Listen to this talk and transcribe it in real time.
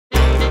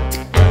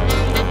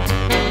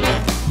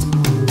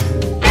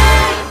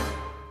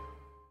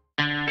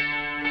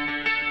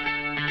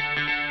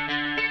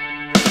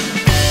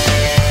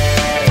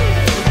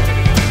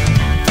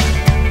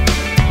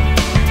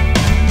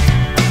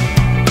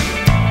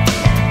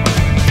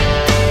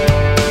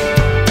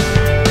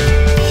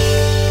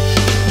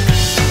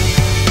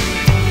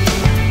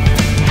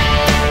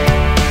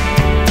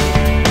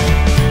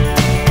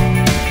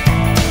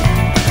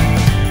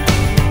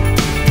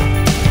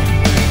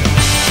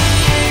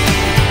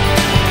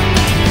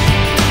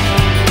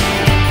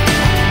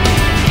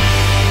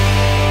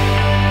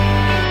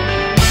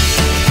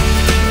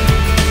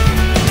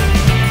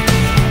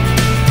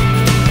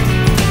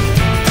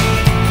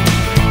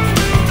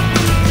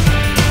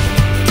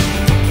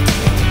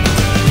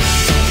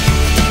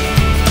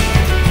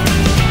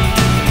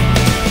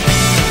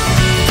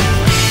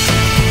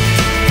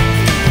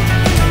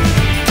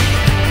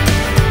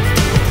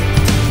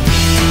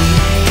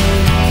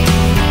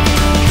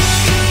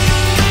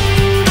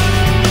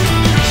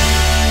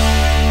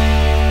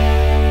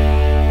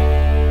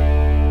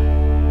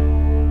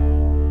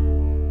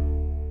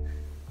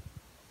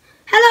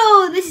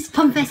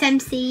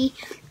see,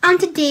 and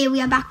today we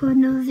are back with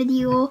another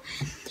video.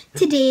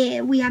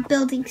 Today we are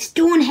building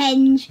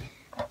Stonehenge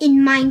in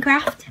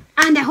Minecraft,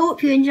 and I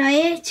hope you enjoy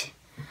it.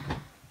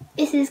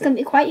 This is going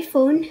to be quite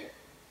fun,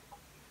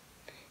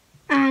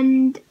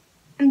 and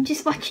I'm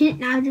just watching it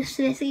now just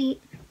to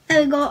see.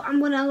 There we go. I'm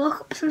going to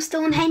look up some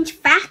Stonehenge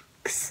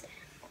facts.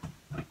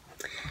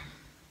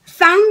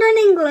 Found in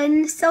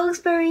England,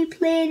 Salisbury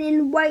Plain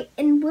in White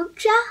in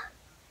Wiltshire.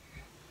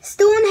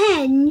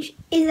 Stonehenge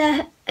is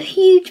a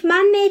huge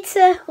man-made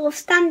circle of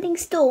standing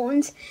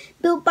stones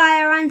built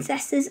by our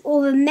ancestors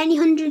over many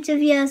hundreds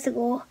of years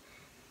ago.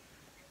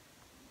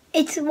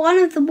 It's one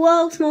of the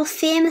world's most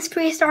famous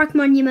prehistoric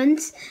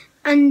monuments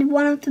and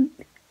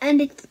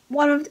it's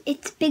one of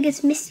its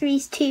biggest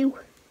mysteries too.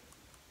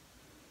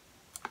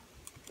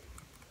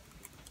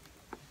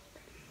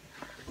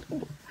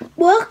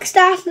 Work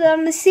started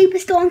on the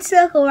Superstone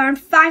Circle around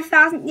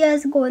 5,000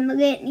 years ago in the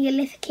late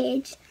Neolithic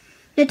age.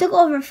 It took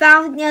over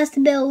 1,000 years to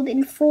build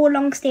in 4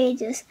 long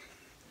stages.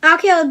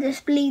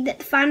 Archaeologists believe that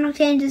the final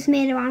change was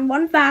made around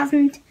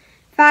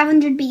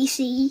 1,500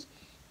 BC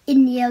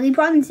in the early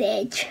Bronze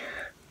Age.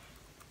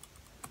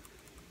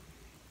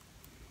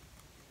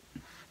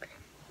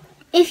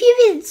 If you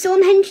visit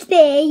Stonehenge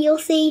today, you'll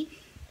see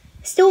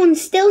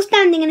stones still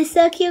standing in a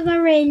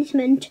circular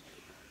arrangement.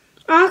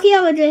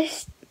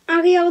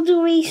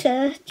 Archaeological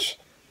research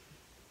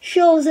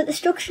shows that the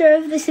structure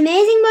of this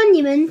amazing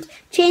monument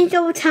changed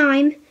over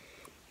time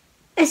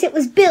as it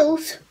was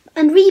built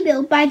and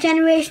rebuilt by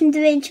generations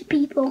of ancient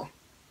people.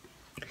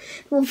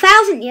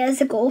 1,000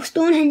 years ago,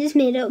 Stonehenge is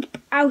made up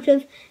out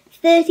of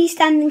 30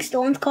 standing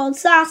stones called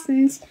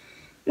sarsens,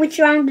 which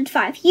surrounded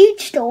 5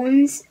 huge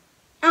stones,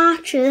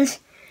 arches,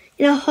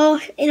 in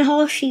a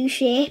horseshoe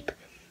shape.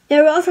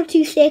 There are also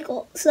 2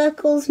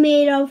 circles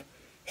made of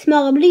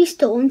smaller blue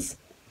stones,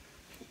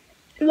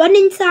 one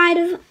in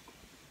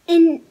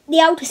the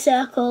outer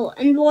circle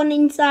and one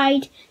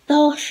inside the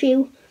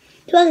horseshoe,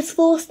 as well as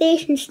 4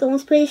 station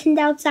stones positioned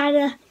outside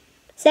a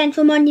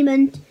central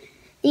monument.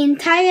 The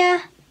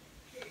entire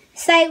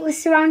site was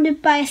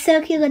surrounded by a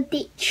circular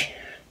ditch.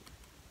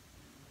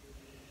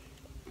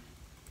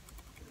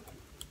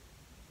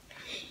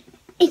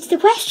 It's the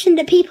question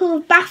that people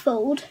have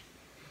baffled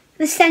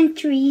for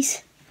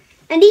centuries,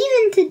 and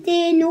even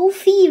today no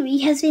theory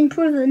has been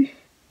proven.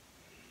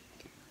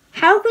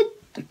 How could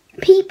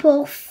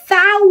people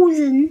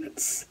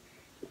thousands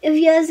of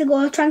years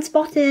ago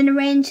transported and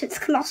arranged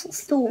such colossal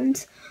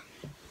stones?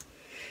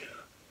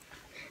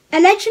 A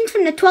legend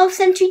from the 12th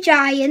century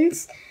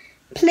giants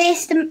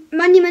placed the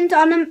monument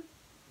on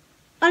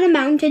a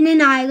mountain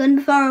in Ireland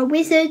before a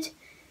wizard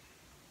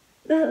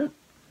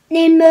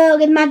named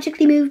Merlin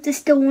magically moved the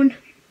stone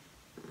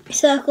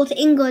circle to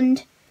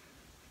England.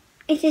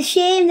 It's a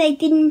shame they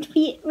didn't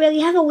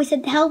really have a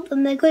wizard to help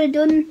them. They could have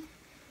done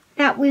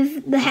that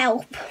with the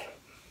help.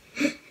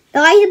 The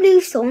lighter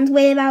blue stones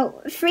weigh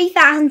about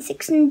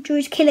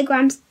 3,600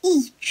 kilograms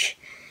each.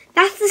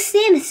 That's the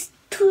same as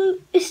 2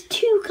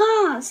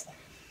 cars.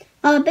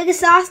 While the bigger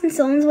sarsen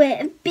stones weigh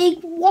a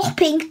big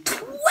whopping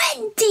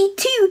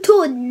 22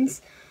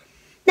 tons.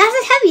 That's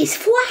as heavy as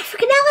 4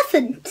 African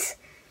elephants.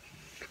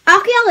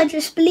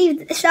 Archaeologists believe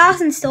that the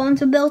sarsen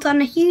stones were built on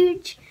a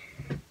huge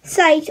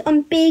site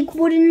on big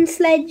wooden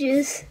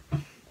sledges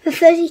for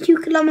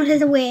 32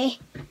 kilometres away.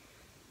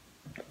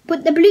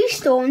 But the blue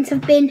stones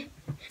have been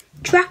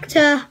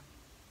tractor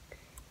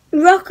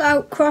rock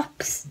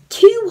outcrops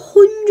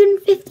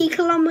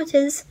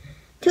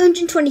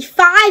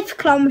 225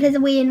 kilometres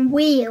away in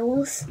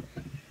Wales.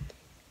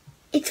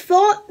 It's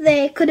thought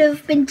they could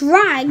have been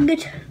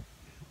dragged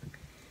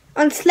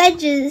on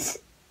sledges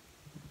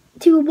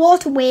to a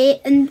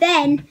waterway and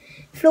then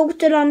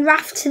floated on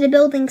rafts to the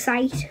building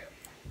site.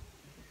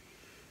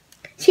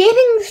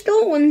 Shaping the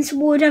stones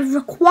would have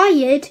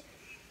required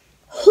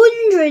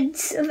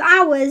hundreds of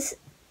hours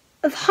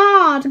of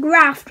hard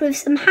graft with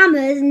some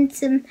hammers and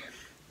some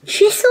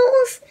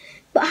chisels.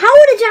 But how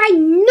would a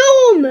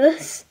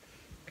ginormous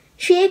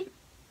shape...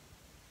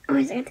 Oh,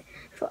 is it?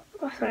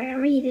 Sorry,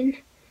 I'm reading.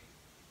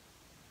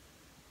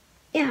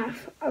 Yeah,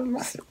 I've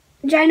lost it.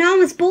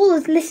 Ginormous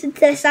boulders listed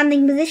their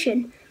standing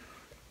position.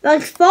 Well,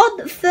 it's thought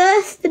that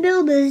first the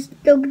builders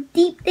dug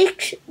deep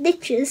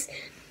ditches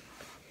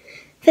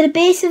for the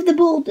base of the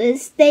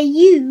boulders. They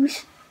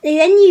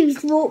then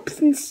used ropes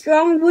and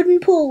strong wooden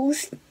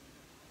poles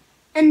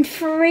and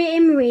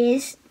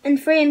frames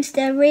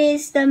to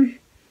raise them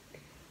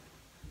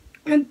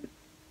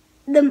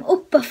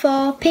up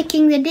before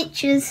picking the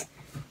ditches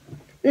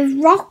with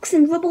rocks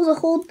and rubble to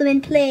hold them in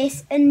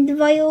place, and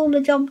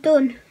the job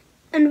done.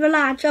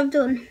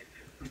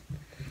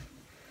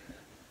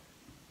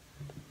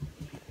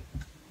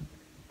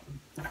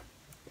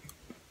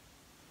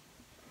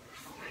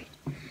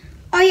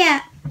 Oh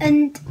yeah,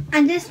 and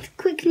I just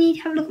quickly need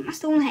to have a look at my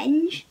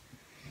Stonehenge.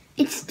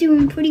 It's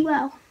doing pretty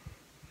well.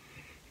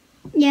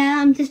 Yeah,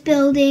 I'm just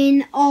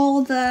building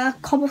all the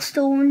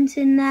cobblestones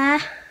in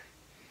there.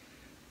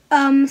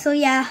 So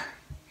yeah,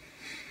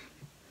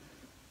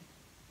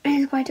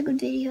 it's quite a good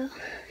video.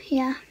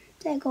 Yeah,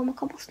 there go my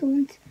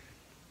cobblestones.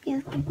 Yeah,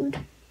 it's quite good.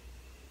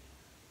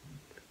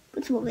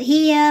 Put some over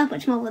here,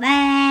 put some over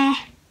there.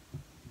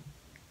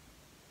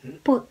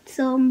 Put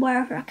some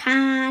wherever I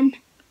can.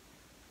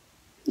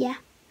 Yeah.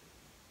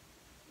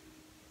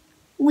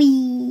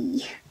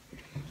 Wee.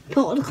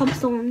 Put all the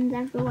cobblestones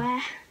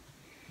everywhere.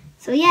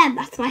 So yeah,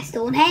 that's my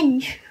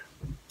Stonehenge.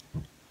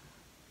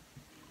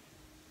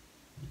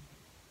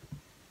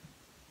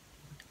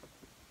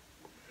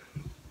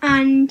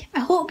 And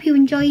I hope you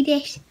enjoyed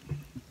it.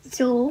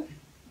 So,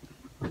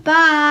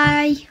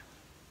 bye.